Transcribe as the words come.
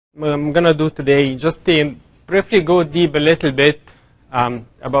I'm going to do today just briefly go deep a little bit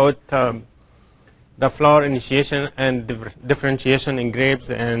about the flower initiation and differentiation in grapes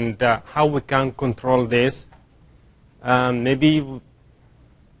and how we can control this. Maybe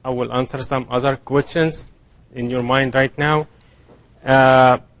I will answer some other questions in your mind right now.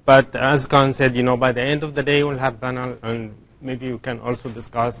 But as Khan said, by the end of the day we'll have panel and maybe we can also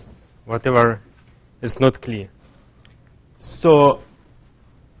discuss whatever is not clear. So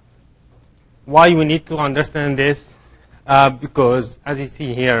why we need to understand this? Because as you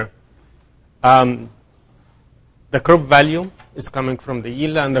see here, the crop value is coming from the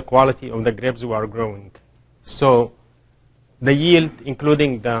yield and the quality of the grapes we are growing. So the yield,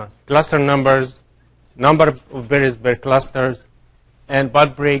 including the cluster numbers, number of berries per clusters, and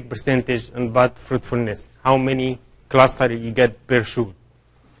bud break percentage and bud fruitfulness, how many clusters you get per shoot.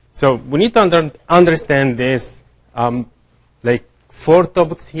 So we need to understand this, like 4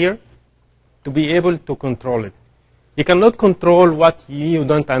 topics here, to be able to control it. You cannot control what you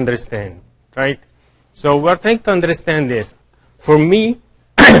don't understand, right? So we're trying to understand this. For me,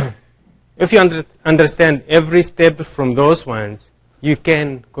 if you understand every step from those ones, you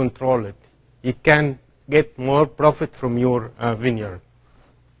can control it. You can get more profit from your vineyard.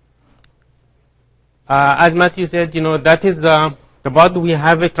 As Matthew said, that is the bud we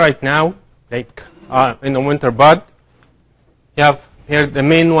have it right now, like in the winter bud. You have here the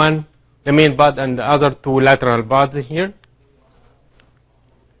main one, the main bud, and the other 2 lateral buds here.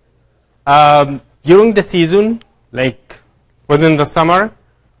 During the season, like within the summer,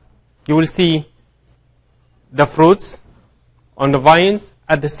 you will see the fruits on the vines.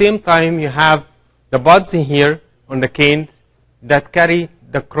 At the same time, you have the buds in here on the cane that carry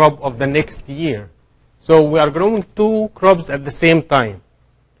the crop of the next year. So we are growing 2 crops at the same time.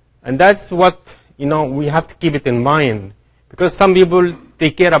 And that's what, we have to keep it in mind. Because some people,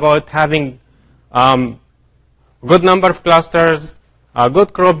 they care about having good number of clusters, a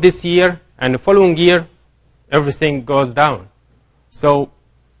good crop this year, and the following year, everything goes down. So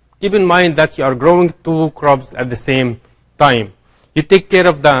keep in mind that you are growing 2 crops at the same time. You take care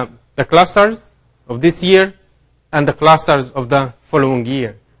of the clusters of this year and the clusters of the following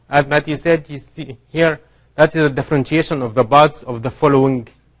year. As Matthew said, you see here, that is a differentiation of the buds of the following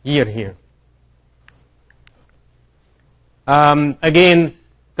year here. Again,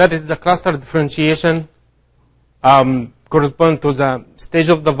 that is the cluster differentiation correspond to the stage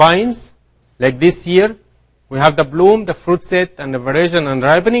of the vines. Like this year, we have the bloom, the fruit set, and the veraison and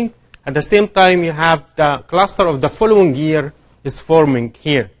ripening. At the same time, you have the cluster of the following year is forming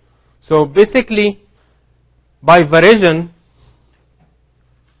here. So basically, by veraison,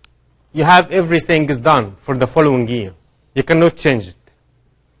 you have everything is done for the following year. You cannot change it.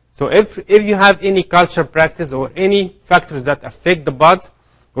 So if you have any culture practice or any factors that affect the buds,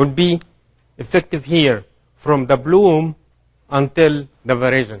 will be effective here from the bloom until the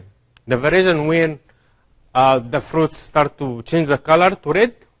veraison. The veraison when the fruits start to change the color to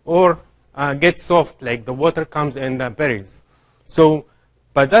red or get soft, like the water comes in the berries. So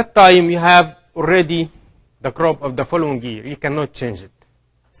by that time you have already the crop of the following year. You cannot change it.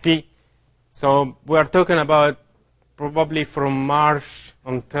 See, so we are talking about probably from March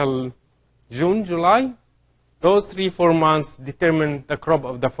until June, July. Those 3-4 months determine the crop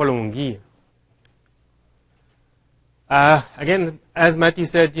of the following year. Again, as Matthew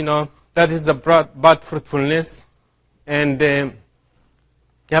said, that is the bud fruitfulness. And you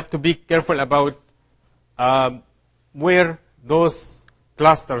have to be careful about where those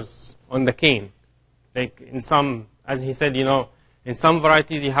clusters on the cane. Like in some, as he said, in some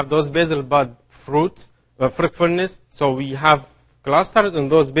varieties you have those basal bud fruits, fruitfulness. So we have clusters in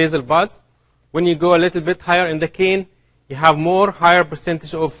those basal buds. When you go a little bit higher in the cane, you have higher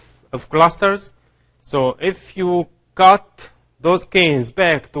percentage of clusters. So if you cut those canes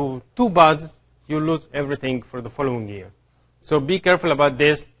back to 2 buds, you lose everything for the following year. So be careful about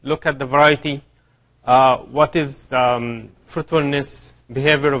this. Look at the variety. What is the fruitfulness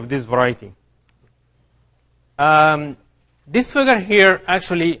behavior of this variety? This figure here,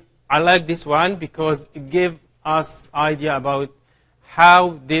 actually, I like this one because it gives us idea about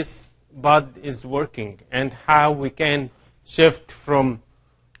how this bud is working and how we can shift from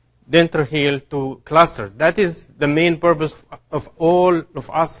dentroheel to cluster. That is the main purpose of all of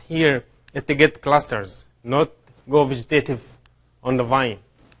us here, is to get clusters, not go vegetative on the vine.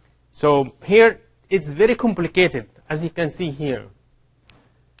 So here it's very complicated, as you can see here.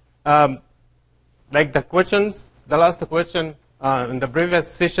 Like the questions, the last question in the previous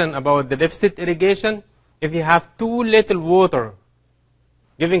session about the deficit irrigation, if you have too little water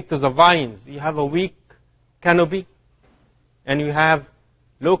giving to the vines, you have a weak canopy, and you have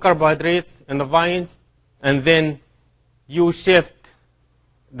low carbohydrates in the vines, and then you shift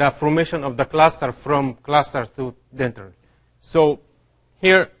the formation of the cluster from cluster to dental. So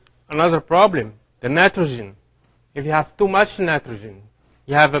here, another problem, the nitrogen. If you have too much nitrogen,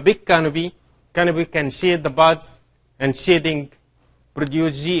 you have a big canopy. Canopy can shade the buds, and shading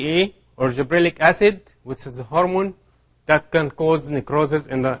produce GA, or gibberellic acid, which is a hormone that can cause necrosis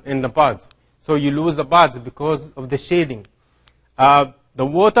in the buds. So you lose the buds because of the shading. The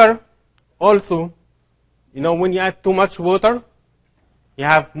water also, when you add too much water, you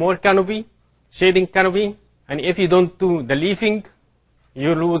have more canopy, shading canopy, and if you don't do the leafing,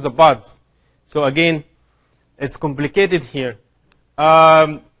 you lose the buds. So again, it's complicated here.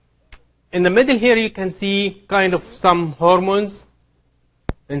 In the middle here, you can see kind of some hormones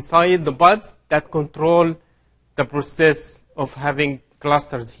inside the buds that control the process of having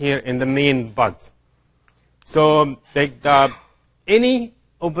clusters here in the main buds. So any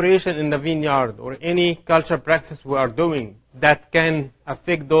operation in the vineyard or any culture practice we are doing that can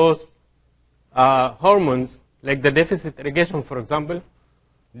affect those hormones, like the deficit irrigation, for example,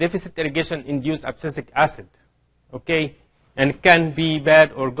 deficit irrigation induces abscisic acid, okay, and can be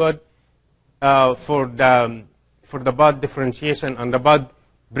bad or good for the bud differentiation and the bud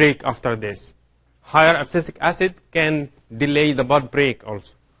break after this. Higher abscisic acid can delay the bud break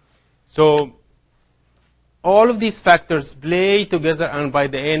also. So all of these factors play together, and by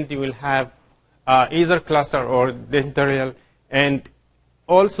the end you will have either cluster or dentorial. And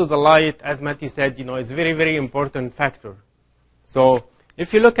also the light, as Matthew said, is very, very important factor. So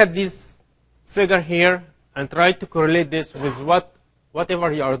if you look at this figure here and try to correlate this with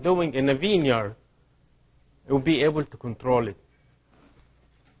whatever you are doing in a vineyard, you'll be able to control it.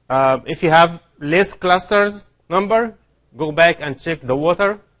 If you have less clusters number, go back and check the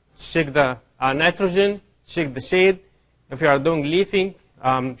water, check the nitrogen, check the shade. If you are doing leafing,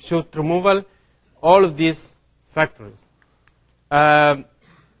 shoot removal, all of these factors.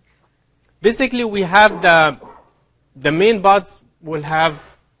 Basically, we have the main buds will have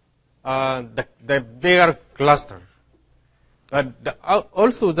the bigger cluster. But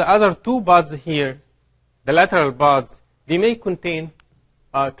also the other two buds here, the lateral buds, they may contain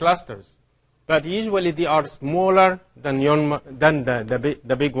clusters. But usually they are smaller than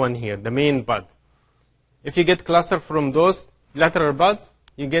the big one here, the main bud. If you get cluster from those lateral buds,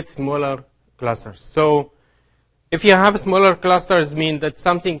 you get smaller clusters. So if you have smaller clusters, mean that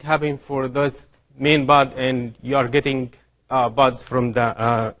something happened for those main bud, and you are getting buds from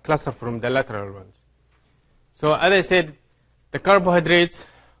the cluster from the lateral ones. So as I said, the carbohydrates,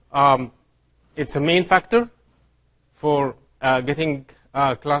 it's a main factor for getting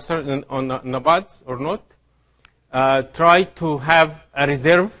cluster on the buds or not. Try to have a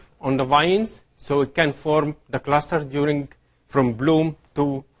reserve on the vines so it can form the cluster from bloom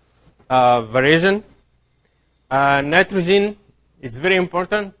to veraison. Nitrogen is very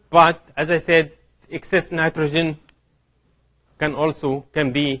important, but as I said, excess nitrogen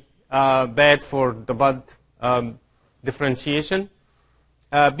can be bad for the bud differentiation.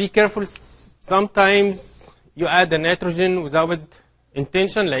 Be careful. Sometimes you add the nitrogen without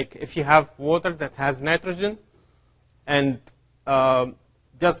intention, like if you have water that has nitrogen and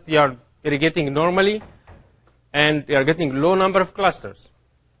just you are irrigating normally and you are getting low number of clusters.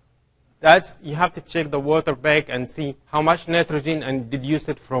 You have to check the water back and see how much nitrogen and deduce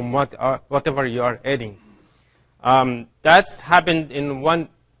it from whatever you are adding. That's happened in one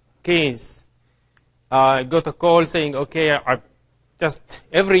case. I got a call saying, okay, just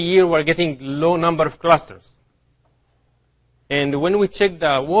every year we're getting low number of clusters. And when we checked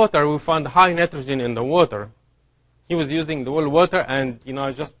the water, we found high nitrogen in the water. He was using the well water and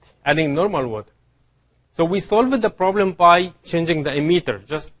just adding normal water. So we solved the problem by changing the emitter.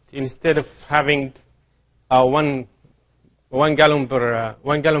 Just instead of having 1 gallon per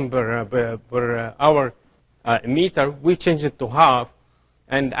hour emitter, we changed it to half.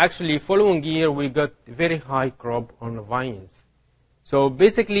 And actually, following year, we got very high crop on the vines. So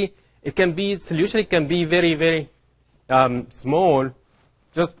basically, solution can be very, very small.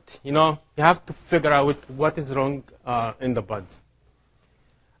 Just, you have to figure out what is wrong in the buds.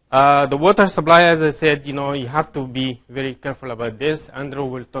 The water supply, as I said, you have to be very careful about this. Andrew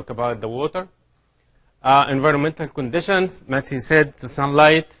will talk about the water. Environmental conditions, Matthew said, the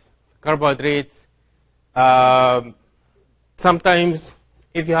sunlight, carbohydrates. Sometimes,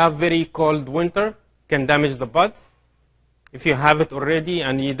 if you have very cold winter, can damage the buds. If you have it already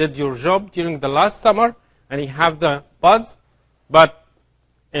and you did your job during the last summer and you have the buds, but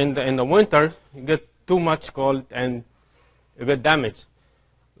in the winter, you get too much cold and you get damage.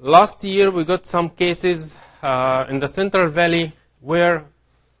 Last year, we got some cases in the Central Valley where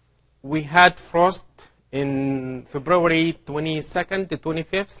we had frost in February 22nd to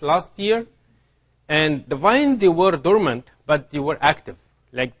 25th last year, and the vines, they were dormant, but they were active.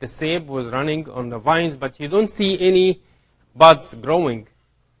 Like the sap was running on the vines, but you don't see any buds growing.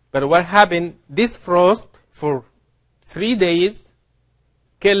 But what happened, this frost for 3 days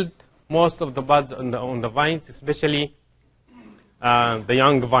killed most of the buds on the vines, especially the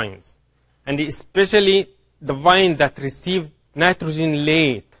young vines. And especially the vine that received nitrogen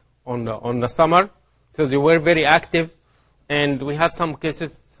late on the summer, so they were very active. And we had some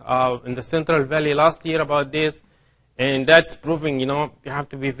cases in the Central Valley last year about this, and that's proving, you have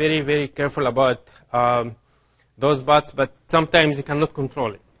to be very, very careful about those buds, but sometimes you cannot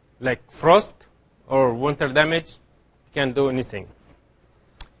control it. Like frost or winter damage, you can't do anything.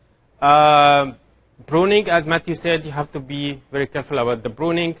 Pruning, as Matthew said, you have to be very careful about the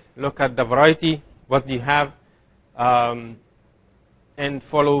pruning. Look at the variety, what do you have, and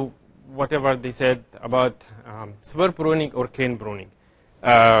follow whatever they said about spur pruning or cane pruning.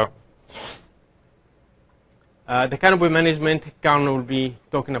 The canopy management, Karen will be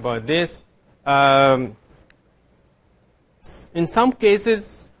talking about this. In some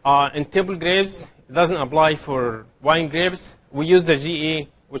cases, in table grapes, it doesn't apply for wine grapes. We use the GA,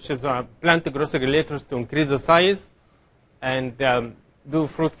 which is Plant Growth Regulators, to increase the size and do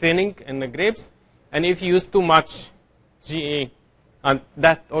fruit thinning in the grapes. And if you use too much GA,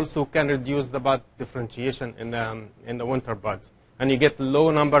 that also can reduce the bud differentiation in the winter buds, and you get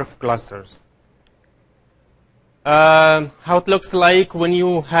low number of clusters. How it looks like when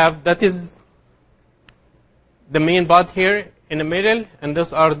you have, that is the main bud here in the middle, and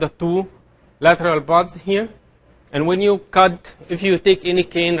those are the two lateral buds here. And when you cut, if you take any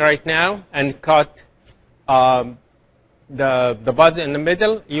cane right now and cut the buds in the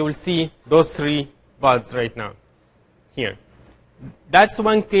middle, you will see those 3 buds right now here. That's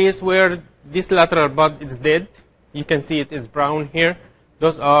one case where this lateral bud is dead. You can see it is brown here.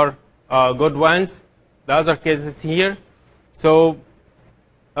 Those are good ones. The other cases here. So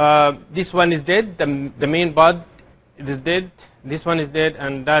this one is dead. The main bud, it is dead. This one is dead,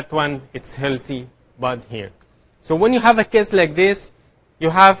 and that one, it's healthy bud here. So when you have a case like this,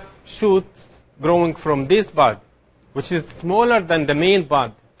 you have shoots growing from this bud, which is smaller than the main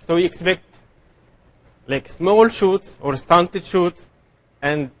bud. So you expect like small shoots or stunted shoots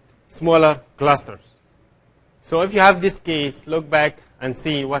and smaller clusters. So if you have this case, look back and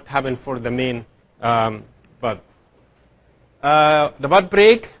see what happened for the main bud. The bud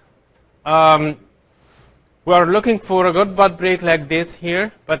break, we are looking for a good bud break like this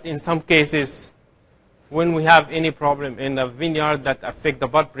here, but in some cases, when we have any problem in the vineyard that affect the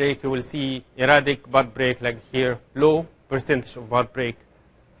bud break, you will see erratic bud break like here, low percentage of bud break.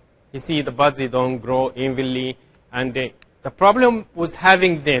 You see the buds, they don't grow evenly, and the problem was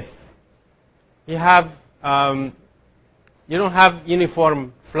having this. You have, you don't have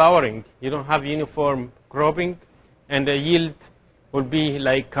uniform flowering, you don't have uniform cropping, and the yield will be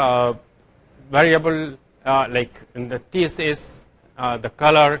like variable, like in the TSS, the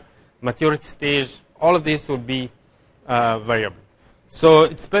color, maturity stage, all of this will be variable. So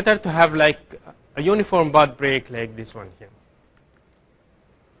it's better to have like a uniform bud break like this one here.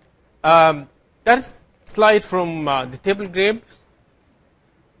 That's slide from the table grape.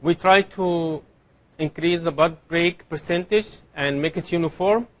 We try to increase the bud break percentage and make it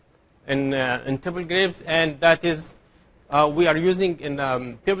uniform in table grapes, and that is we are using in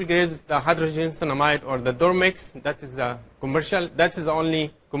table grapes the hydrogenonamide or the Dormex. That is the commercial. That is the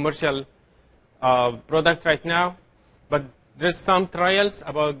only commercial product right now, but there's some trials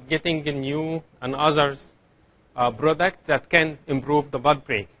about getting a new and others product that can improve the bud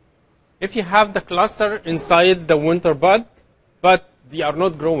break. If you have the cluster inside the winter bud, but they are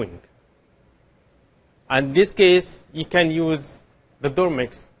not growing, in this case, you can use the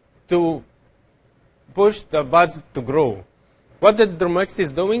Dormex to push the buds to grow. What the Dormex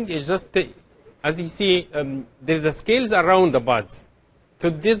is doing is just, as you see, there's the scales around the buds.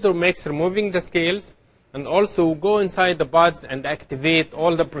 So this Dormex removing the scales and also go inside the buds and activate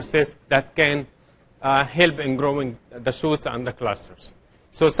all the process that can help in growing the shoots and the clusters.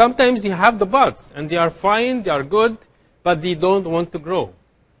 So sometimes you have the buds and they are fine, they are good, but they don't want to grow.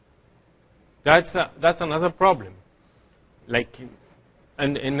 That's another problem. Like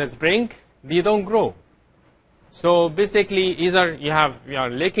in the spring, they don't grow. So basically, either you are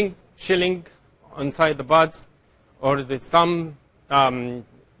lacking shilling inside the buds, or there's some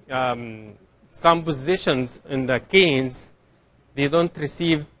positions in the canes, they don't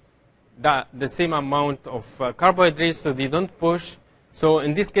receive the same amount of carbohydrates, so they don't push. So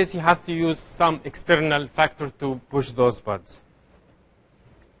in this case, you have to use some external factor to push those buds.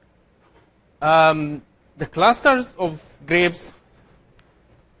 The clusters of grapes,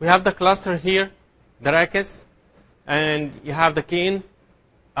 we have the cluster here, the rachis, and you have the cane.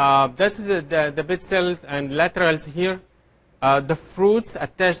 That's the bed cells and laterals here. The fruits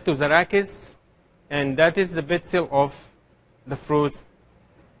attached to the rachis, and that is the bed cell of the fruits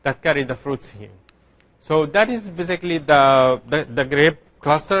that carry the fruits here. So that is basically the grape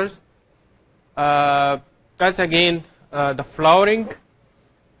clusters. That's again the flowering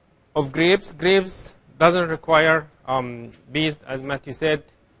of grapes. Grapes doesn't require bees, as Matthew said,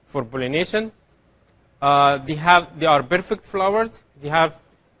 for pollination. They are perfect flowers. They have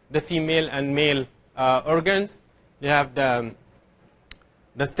the female and male organs. They have the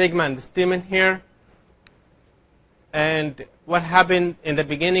stigma and the stamen here. And what happened in the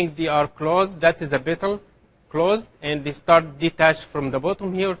beginning, they are closed. That is the petal, closed, and they start detached from the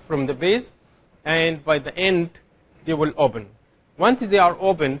bottom here, from the base, and by the end, they will open. Once they are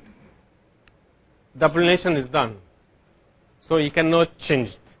open, the pollination is done. So you cannot change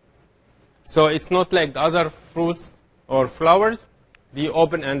it. So it's not like the other fruits or flowers. They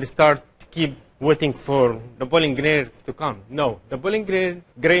open and they start to keep waiting for the pollen grains to come. No, the pollen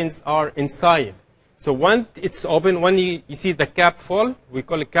grains are inside. So once it's open, when you see the cap fall, we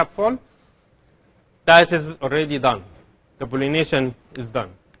call it cap fall, that is already done. The pollination is done.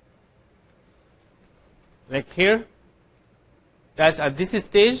 Like here, that's at this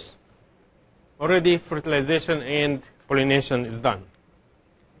stage, already fertilization and pollination is done.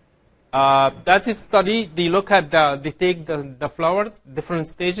 That is study, they look at they take the flowers, different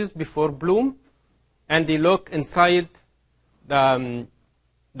stages before bloom, and they look inside the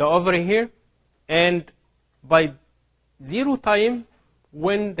ovary here, and by 0 time,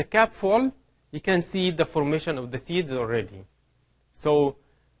 when the cap fall, you can see the formation of the seeds already. So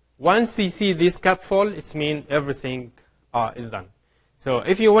once you see this cap fall, it means everything is done. So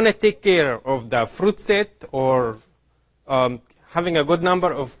if you want to take care of the fruit set or having a good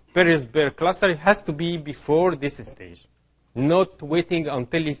number of berries per cluster, it has to be before this stage. Not waiting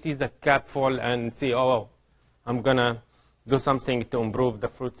until you see the cap fall and say, oh, I'm going to do something to improve the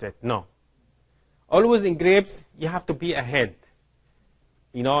fruit set. No. Always in grapes, you have to be ahead.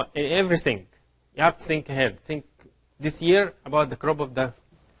 You know, in everything. You have to think ahead. Think this year about the crop of the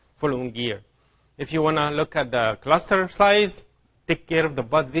following year. If you want to look at the cluster size, take care of the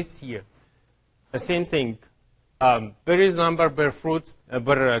bud this year. The same thing. Berries number per fruits,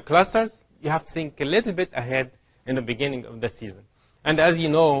 per clusters, you have to think a little bit ahead in the beginning of the season. And as you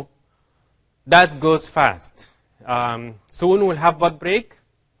know, that goes fast. Soon we'll have bud break.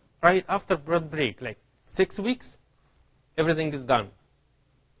 Right after bud break, like 6 weeks, everything is done.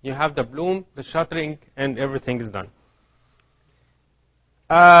 You have the bloom, the shuttering, and everything is done.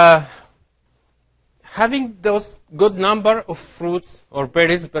 Having those good number of fruits or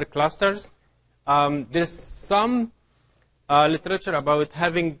berries per clusters, there's some literature about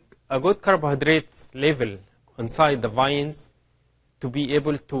having a good carbohydrate level inside the vines to be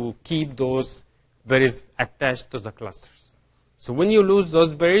able to keep those berries attached to the clusters. So when you lose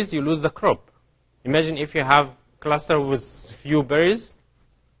those berries, you lose the crop. Imagine if you have a cluster with few berries,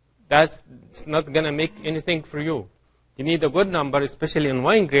 it's not going to make anything for you. You need a good number, especially in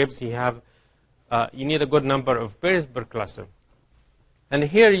wine grapes, you need a good number of berries per cluster. And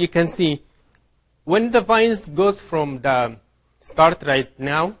here you can see, when the vines goes from the start right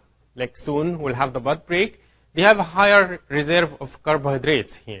now, like soon we'll have the bud break, they have a higher reserve of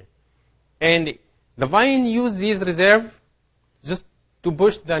carbohydrates here. And the vine use these reserve just to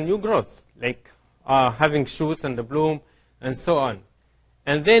push the new growth, like having shoots and the bloom and so on.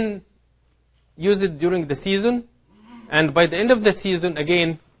 And then use it during the season, and by the end of the season,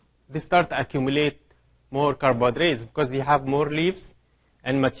 again, they start to accumulate more carbohydrates because you have more leaves,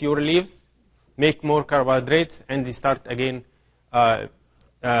 and mature leaves make more carbohydrates, and they start again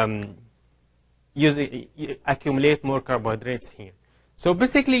accumulate more carbohydrates here. So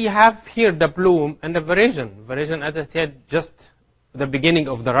basically, you have here the bloom and the veraison. Veraison, as I said, just the beginning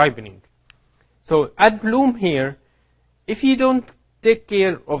of the ripening. So at bloom here, if you don't take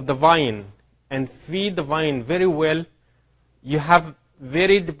care of the vine and feed the vine very well, you have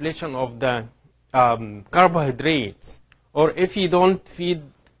very depletion of the carbohydrates. Or if you didn't feed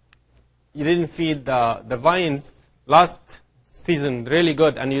the vines last season really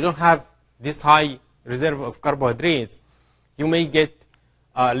good, and you don't have this high reserve of carbohydrates, you may get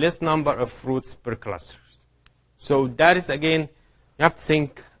less number of fruits per cluster. So that is, again, you have to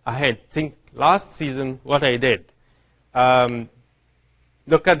think ahead. Think last season what I did.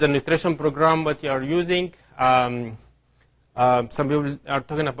 Look at the nutrition program what you are using. Some people are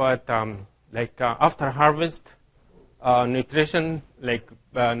talking about after harvest nutrition, like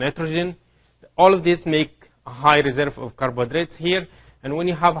nitrogen. all of this make a high reserve of carbohydrates here. And when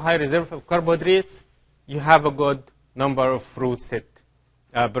you have a high reserve of carbohydrates, you have a good number of fruit set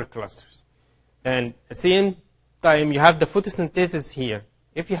per clusters. And at the same time, you have the photosynthesis here.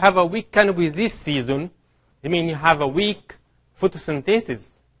 If you have a weak canopy this season, it means you have a weak photosynthesis.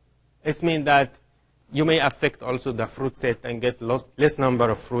 It means that you may affect also the fruit set and get less number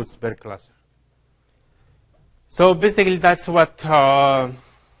of fruits per cluster. So basically, that's what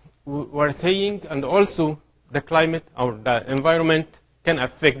we're saying. And also, the climate or the environment can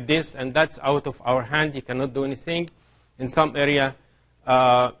affect this, and that's out of our hand. You cannot do anything. In some area,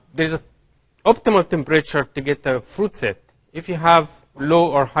 there's an optimal temperature to get a fruit set. If you have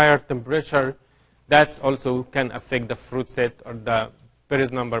low or higher temperature, that also can affect the fruit set or the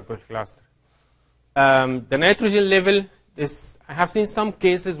berries number per cluster. The nitrogen level is, I have seen some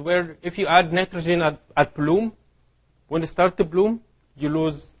cases where if you add nitrogen at bloom, when it starts to bloom, you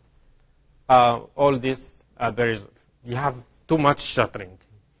lose all these berries. You have too much shattering.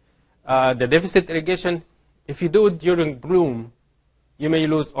 The deficit irrigation, if you do it during bloom, you may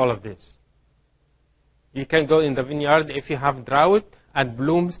lose all of this. You can go in the vineyard, if you have drought at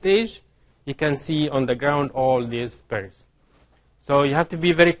bloom stage, you can see on the ground all these berries. So you have to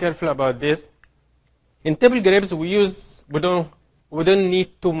be very careful about this. In table grapes, we don't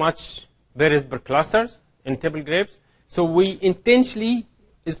need too much berries per clusters in table grapes. So we intentionally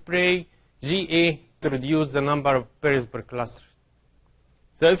spray GA to reduce the number of berries per cluster.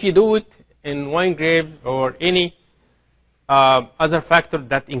 So if you do it in wine grapes or any other factor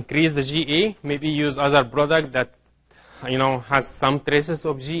that increase the GA, maybe use other product that has some traces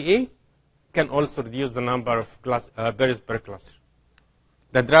of GA, can also reduce the number of berries per cluster.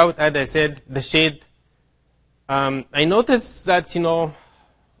 The drought, as I said, the shade. I noticed that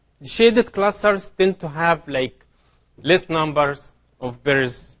shaded clusters tend to have like less numbers of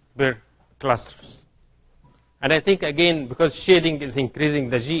berries per clusters. And I think again because shading is increasing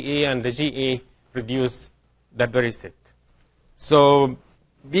the GA, and the GA reduce the berry set. So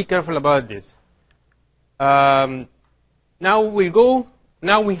be careful about this. Now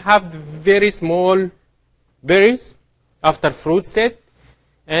we have very small berries after fruit set,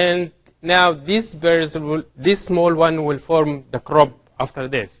 and now these berries this small one will form the crop after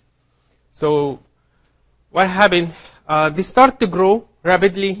this. So what happened? They start to grow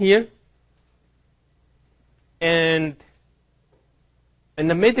rapidly here, and in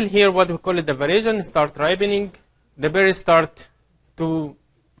the middle here, what we call it the variation, start ripening. The berries start to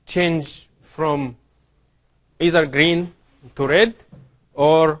change from either green to red,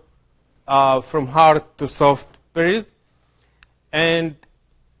 or from hard to soft berries, and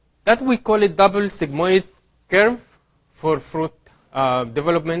that we call it double sigmoid curve for fruit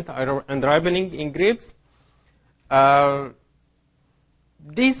development and ripening in grapes.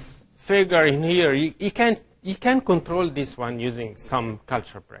 This figure in here, you can control this one using some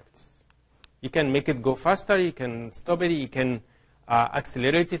culture practice. You can make it go faster, you can stop it, you can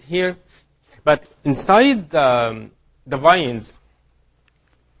accelerate it here. But inside the vines,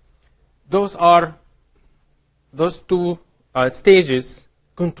 those two stages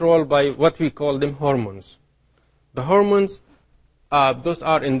controlled by what we call them hormones. The hormones, those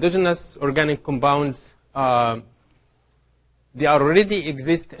are endogenous organic compounds. They already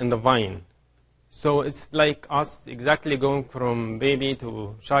exist in the vine. So it's like us exactly going from baby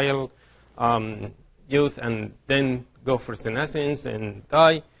to child, youth, and then go for senescence and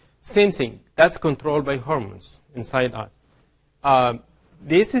die. Same thing. That's controlled by hormones inside us.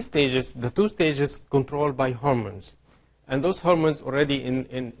 These stages, the two stages, controlled by hormones. And those hormones already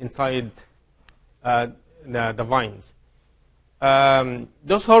inside the vines.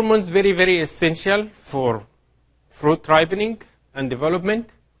 Those hormones very, very essential for fruit ripening and development.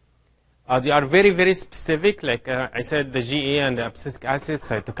 They are very, very specific, like I said, the GA and the abscisic acid,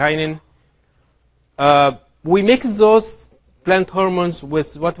 cytokinin. We mix those plant hormones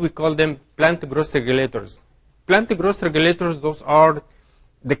with what we call them plant growth regulators. Plant growth regulators, those are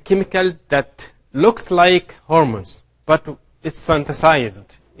the chemical that looks like hormones, but it's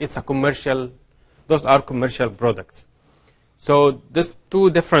synthesized. It's a commercial, those are commercial products. So there's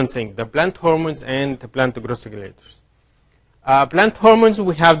two different things, the plant hormones and the plant growth regulators. Plant hormones,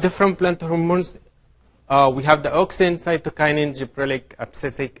 we have different plant hormones. We have the auxin, cytokinin, gibberellic,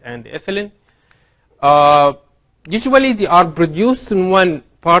 abscisic, and ethylene. Usually they are produced in one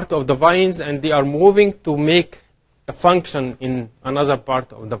part of the vines, and they are moving to make a function in another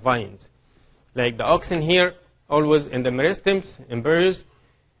part of the vines. Like the auxin here, always in the meristems, in berries,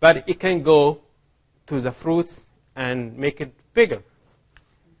 but it can go to the fruits and make it bigger.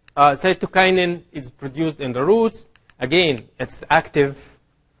 Cytokinin is produced in the roots. Again, it's active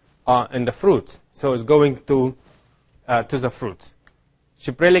in the fruits. So it's going to the fruits.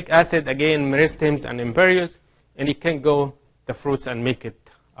 Gibberellic acid, again, meristems and embryos, and it can go the fruits and make it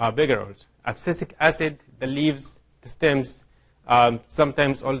bigger also. Abscisic acid, the leaves, the stems,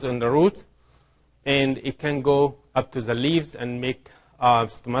 sometimes also in the roots, and it can go up to the leaves and make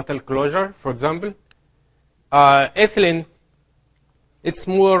stomatal closure, for example. Ethylene, it's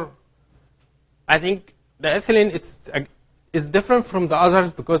more, I think the ethylene is different from the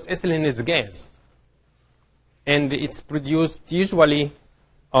others because ethylene is gas. And it's produced usually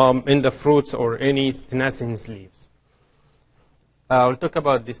in the fruits or any senescence leaves. I'll talk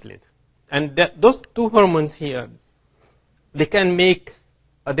about this later. And those two hormones here, they can make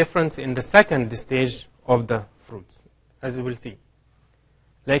a difference in the second stage of the fruits, as you will see.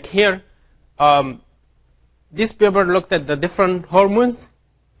 Like here, this paper looked at the different hormones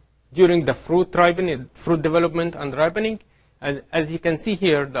during the fruit ripening, fruit development and ripening. As you can see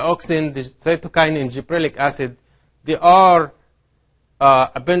here, the auxin, the cytokinin, and gibberellic acid, they are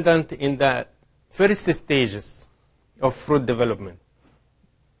abundant in the first stages of fruit development.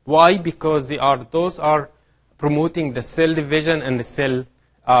 Why? Because those are promoting the cell division and the cell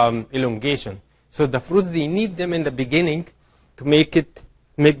elongation. So the fruits, they need them in the beginning to make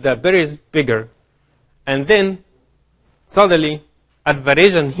the berries bigger. And then suddenly, at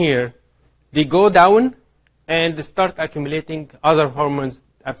variation here, they go down and start accumulating other hormones,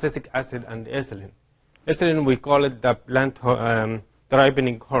 abscisic acid and ethylene. Ethylene, we call it the plant the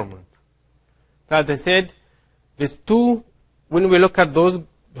ripening hormone. So as I said, these two, when we look at those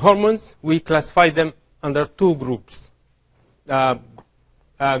hormones, we classify them under two groups.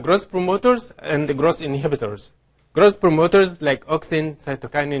 Growth promoters and the growth inhibitors. Growth promoters like auxin,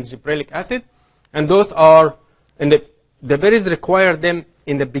 cytokinin, gibberellic acid, and those are, and the berries require them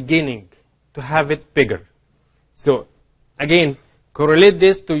in the beginning to have it bigger. So again, correlate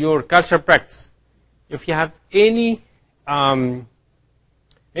this to your culture practice. If you have any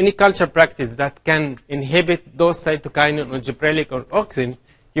culture practice that can inhibit those cytokinin or gibberellic or auxin,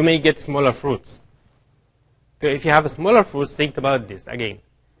 you may get smaller fruits. So if you have smaller fruits, think about this again.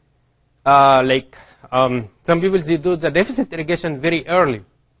 Some people, they do the deficit irrigation very early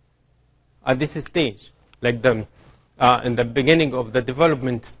at this stage, like in the beginning of the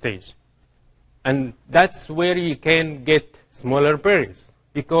development stage. And that's where you can get smaller berries,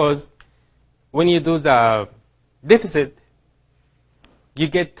 because when you do the deficit, you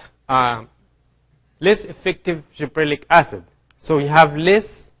get less effective gibberellic acid. So you have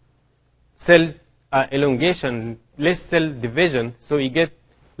less cell elongation, less cell division, so you get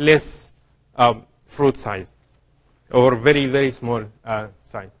less fruit size, or very, very small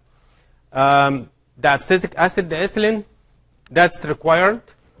size. The abscisic acid, the ethylene, that's required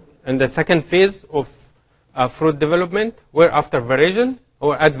in the second phase of fruit development, where after variation,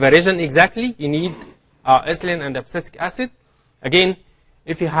 or at variation exactly, you need ethylene and abscisic acid. Again,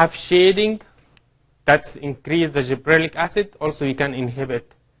 if you have shading, that's increase the gibberellic acid, also you can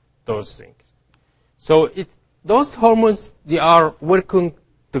inhibit those things. So those hormones, they are working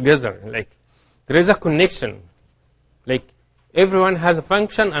together. Like there is a connection. Like everyone has a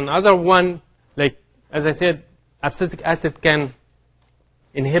function, and other one, like as I said, abscisic acid can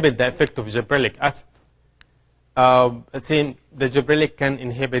inhibit the effect of gibberellic acid. The gibberellic can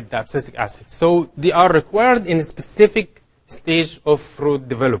inhibit the abscisic acid. So they are required in a specific stage of fruit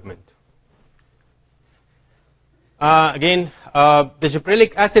development. Again, the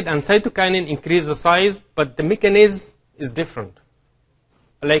gibberellic acid and cytokinin increase the size, but the mechanism is different.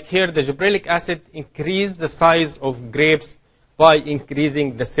 Like here, the gibberellic acid increase the size of grapes by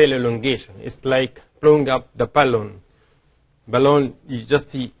increasing the cell elongation. It's like blowing up the balloon. Balloon is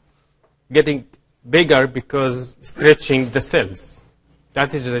just getting bigger because stretching the cells.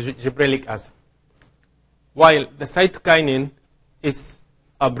 That is the gibberellic acid. While the cytokinin is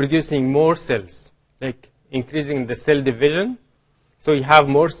producing more cells, like increasing the cell division. So you have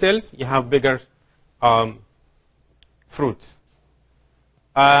more cells, you have bigger fruits.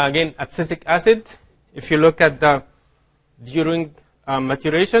 Again, abscisic acid, if you look at the during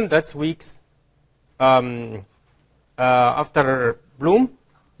maturation, that's weeks after bloom,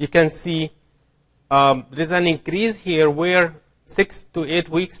 you can see there's an increase here where 6 to 8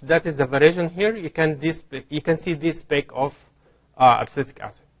 weeks, that is the variation here. You can see this spike of abscisic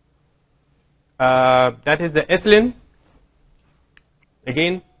acid. That is the ethylene,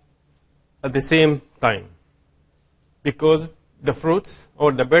 again, at the same time. Because the fruits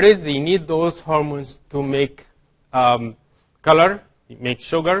or the berries, they need those hormones to make color, make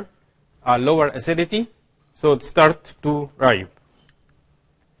sugar, lower acidity, so it start to ripe.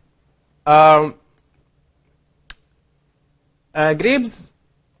 Grapes,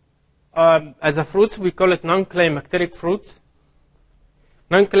 as a fruits, we call it non-climacteric fruits.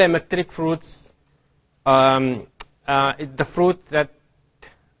 Non-climacteric fruits, the fruit that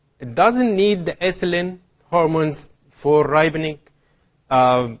it doesn't need the ethylene hormones for ripening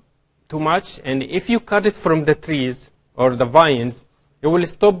too much, and if you cut it from the trees or the vines, it will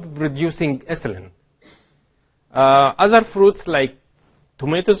stop producing ethylene. Other fruits like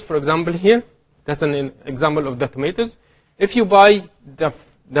tomatoes, for example, here, that's an example of the tomatoes. If you buy the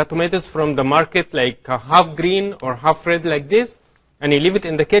tomatoes from the market, like half green or half red like this, and you leave it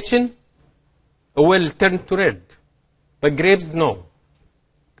in the kitchen, it will turn to red. But grapes, no.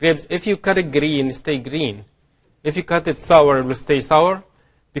 Grapes, if you cut it green, stay green. If you cut it sour, it will stay sour,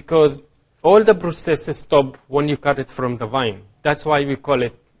 because all the processes stop when you cut it from the vine. That's why we call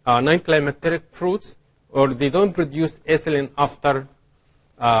it non-climacteric fruits, or they don't produce ethylene after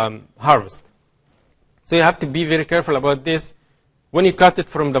harvest. So you have to be very careful about this. When you cut it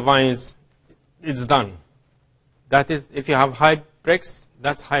from the vines, it's done. That is, if you have high bricks,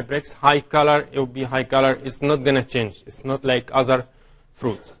 that's high bricks, high color, it will be high color. It's not going to change. It's not like other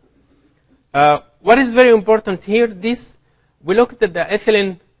fruits. What is very important here, we looked at the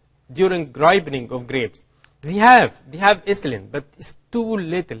ethylene during ripening of grapes. They have ethylene, but it's too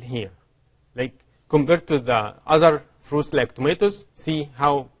little here. Like compared to the other fruits like tomatoes, see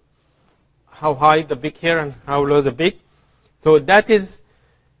how high the beak here and how low the beak. So that is,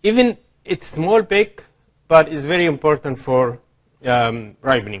 even it's small beak, but it's very important for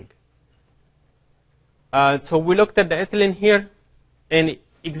ripening. So we looked at the ethylene here, and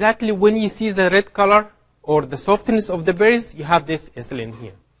exactly when you see the red color or the softness of the berries, you have this ethylene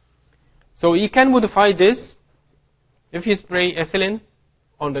here. So you can modify this. If you spray ethylene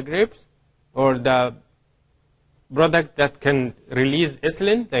on the grapes, or the product that can release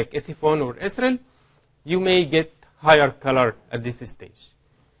ethylene, like ethifone or estrel, you may get higher color at this stage.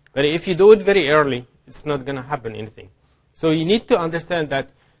 But if you do it very early, it's not going to happen anything. So you need to understand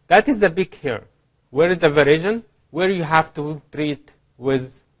that is the peak here. Where is the variation? Where you have to treat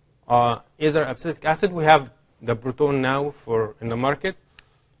with either abscisic acid. We have the proton now in the market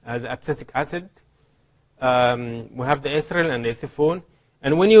as abscisic acid. We have the estrel and the ethifone.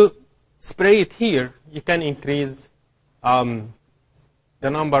 And when you spray it here, you can increase the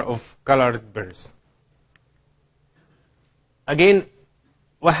number of colored berries. Again,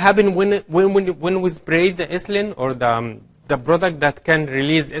 what happens when we spray the ethylene or the product that can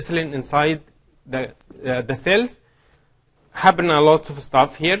release ethylene inside the cells? Happen a lot of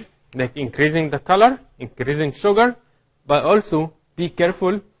stuff here, like increasing the color, increasing sugar, but also be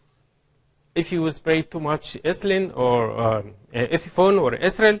careful. If you spray too much ethylene or ethifone or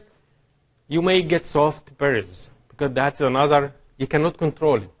estrel, you may get soft berries, because that's another, you cannot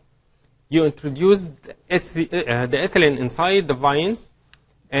control it. You introduce the ethylene inside the vines,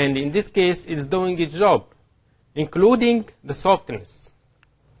 and in this case, it's doing its job, including the softness.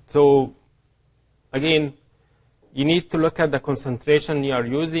 So, again, you need to look at the concentration you are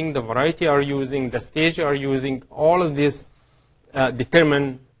using, the variety you are using, the stage you are using. All of this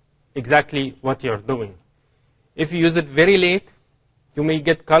determine exactly what you are doing. If you use it very late, you may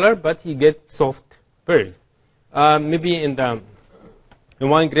get color, but you get soft berry. Maybe in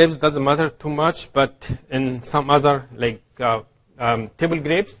wine grapes doesn't matter too much, but in some other like table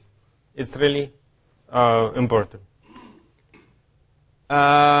grapes, it's really important.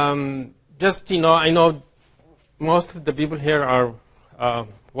 Just I know most of the people here are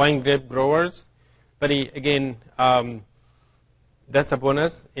wine grape growers, but again, that's a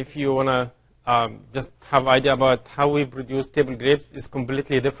bonus. If you want to just have idea about how we produce table grapes, it's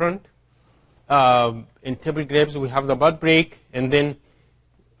completely different. In table grapes, we have the bud break, and then,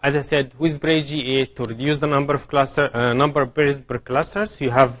 as I said, we spray GA to reduce the number of berries per cluster, so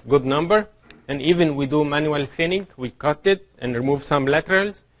you have good number. And even we do manual thinning, we cut it and remove some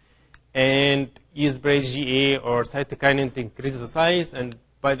laterals, and you spray GA or cytokinin to increase the size, and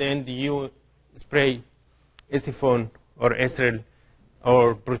by the end you spray ethifone or estrel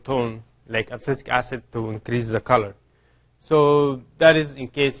or proton, like abscisic acid, to increase the color. So that is in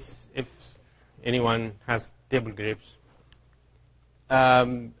case if anyone has table grapes.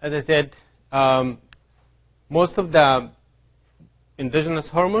 As I said, most of the indigenous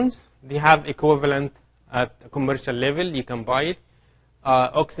hormones, they have equivalent at a commercial level. You can buy it.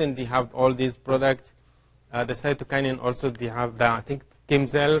 Oxen, they have all these products. The cytokinin also, they have I think,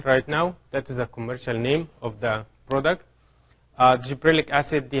 Kimzel right now. That is a commercial name of the product. Gibberellic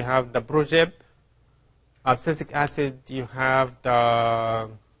acid, they have the Progeb. Abscisic acid, you have the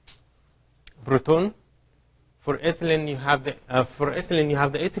Proton. For ethylene, you have the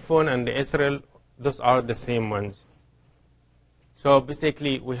ethifone and the estrel. Those are the same ones. So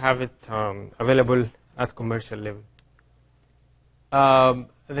basically, we have it available at commercial level.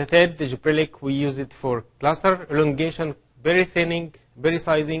 The third, the gibberellic, we use it for cluster elongation, berry thinning, berry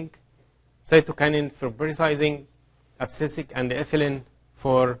sizing, cytokinin for berry sizing, abscisic and ethylene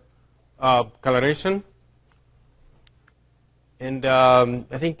for coloration. And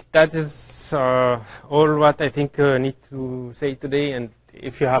I think that is all what I think I need to say today. And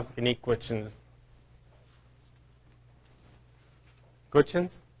if you have any questions.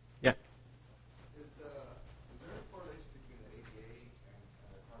 Questions? Yeah. Is there a correlation between the ADA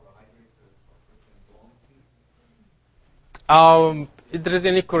and carbohydrates or dormancy? If there is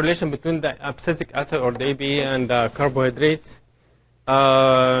any correlation between the abscisic acid or the ABA and carbohydrates,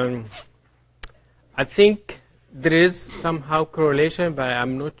 I think there is somehow correlation, but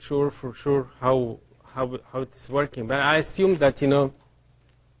I'm not sure for sure how it's working. But I assume that, you know,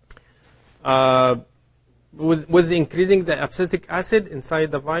 with increasing the abscisic acid inside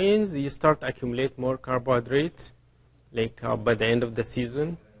the vines, you start to accumulate more carbohydrates, like by the end of the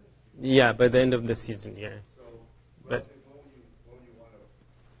season. Yeah, by the end of the season, yeah. So, but when you want to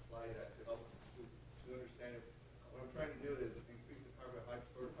apply that to help to understand it, what I'm trying to do is increase the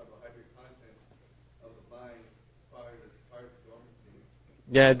carbohydrate content of the vine prior to dormancy.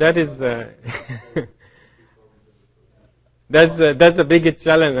 yeah, that is that's a big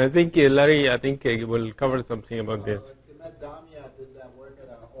challenge. I think Larry, will cover something about this. Damia did that work at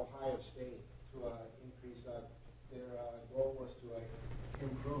Ohio State to increase their goal was to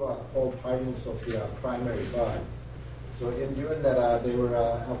improve hold hardness of the primary bud. So in doing that, they were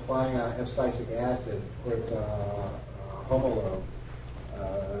applying abscisic acid, or it's homologue,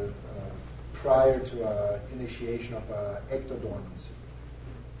 prior to initiation of ectodormancy.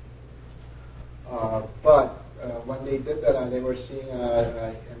 But when they did that, they were seeing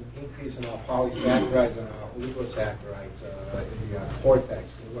an increase in polysaccharides and oligosaccharides in the cortex.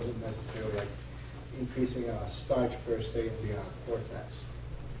 It wasn't necessarily like increasing starch per se in the cortex.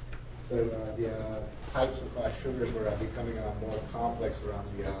 So the types of sugars were becoming more complex around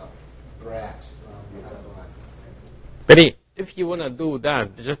the bracts, around the alveoli. But if you want to do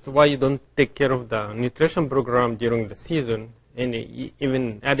that, just why you don't take care of the nutrition program during the season, and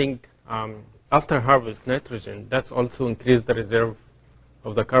even adding after harvest nitrogen, that's also increase the reserve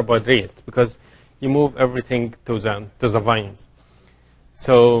of the carbohydrate, because you move everything to the vines.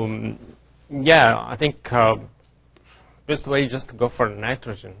 So yeah, I think best way just to go for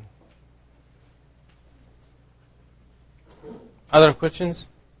nitrogen. Other questions?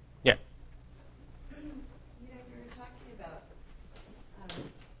 Yeah. You were talking about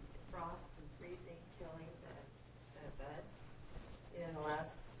frost and freezing killing the buds. In the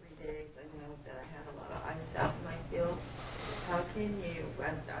last 3 days, I know that I had a lot of ice out in my field. How can you,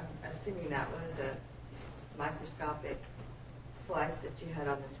 I'm assuming that was a microscopic slice that you had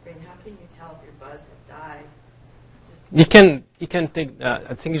on the screen, how can you tell if your buds have died? You can take,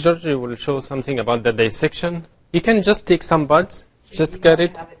 I think Georgie will show something about the dissection. You can just take some buds, just cut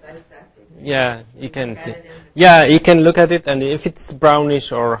it. Yeah, you can. Yeah, you can look at it, and if it's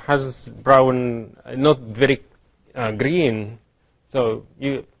brownish or has brown, not very green, so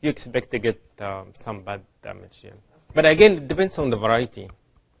you expect to get some bud damage. Yeah. But again, it depends on the variety.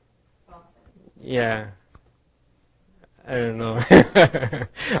 Yeah. I don't know.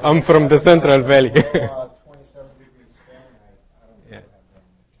 I'm from the Central Valley. 27 degrees Fahrenheit. I don't know. Yeah.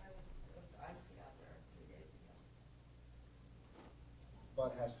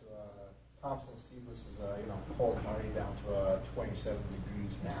 Bud has to, Thompson seedless is, cold hardy down to 27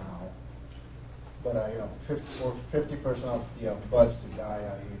 degrees now. But, 50% of the buds to die,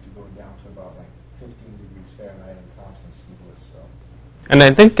 you need to go down to about 15 degrees Fahrenheit in Thompson seedless. So. And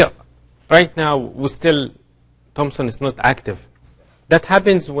I think right now Thompson is not active. That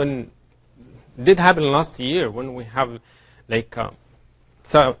happens did happen last year when we have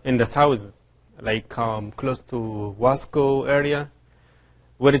in the south, close to Wasco area,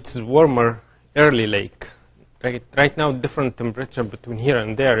 where it's warmer early, right now different temperature between here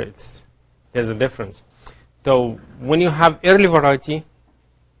and there, there's a difference. So when you have early variety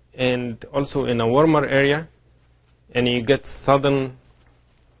and also in a warmer area, and you get sudden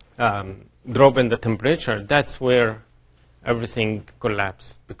drop in the temperature, that's where everything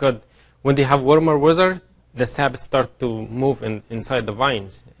collapses. Because when they have warmer weather, the sap start to move inside the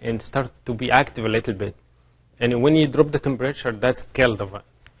vines and start to be active a little bit. And when you drop the temperature, that's kill the vine.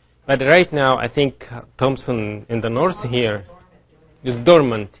 But right now, I think Thompson in the north here is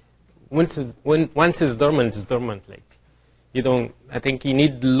dormant. Once it's dormant, it's dormant. I think you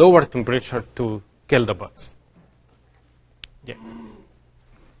need lower temperature to kill the buds. Yeah.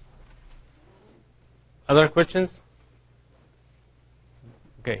 Other questions?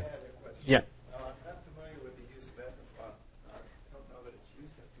 Okay. I have a question. Yeah. I'm not familiar with the use of ethanol. I don't know that it's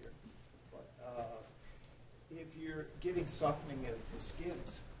used up here. But if you're getting softening of the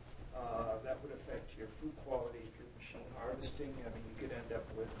skins, that would affect your fruit quality if you're machine harvesting. I mean, you could end up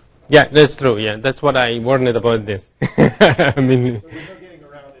with... Yeah, that's true. Yeah, that's what I warned about this. I mean, So there's no getting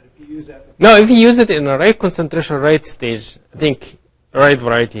around it if you use ethanol. no, if you use it in a right concentration, right stage, I think right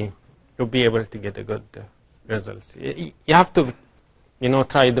variety, you'll be able to get a good results. You have to,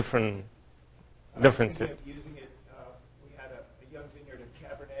 try different Thinking set. of using it, we had a young vineyard in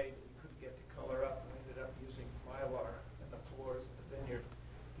Cabernet that we couldn't get to color up, and we ended up using Mylar in the floors of the vineyard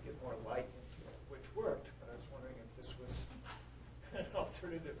to get more light into it, which worked. But I was wondering if this was an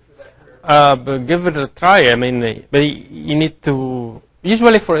alternative for that rare. But give it a try. I mean, but you need to.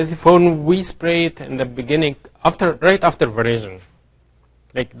 Usually, when we spray it in the beginning, right after veraison,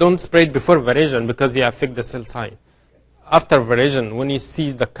 like don't spray it before veraison because you affect the cell side. After veraison, when you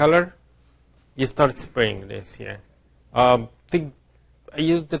see the color, you start spraying this. Yeah, I think I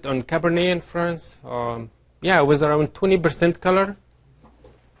used it on Cabernet in France. It was around 20% color,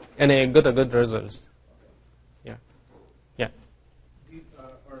 and I got a good results. Yeah, yeah.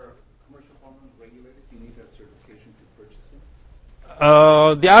 Are commercial hormones regulated? Do you need that certification to purchase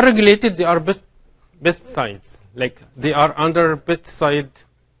them? They are regulated. They are pesticides. Like they are under pesticide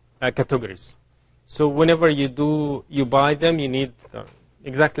categories. So whenever you buy them, you need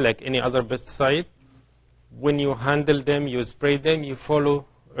exactly like any other pesticide. When you handle them, you spray them, you follow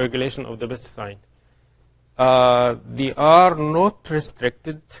regulation of the pesticide. They are not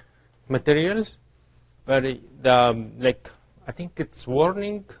restricted materials, but I think it's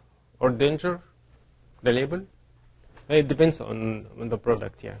warning or danger, the label. It depends on the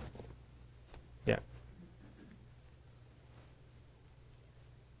product. Yeah. Yeah.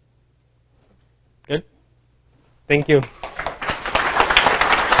 Good. Thank you.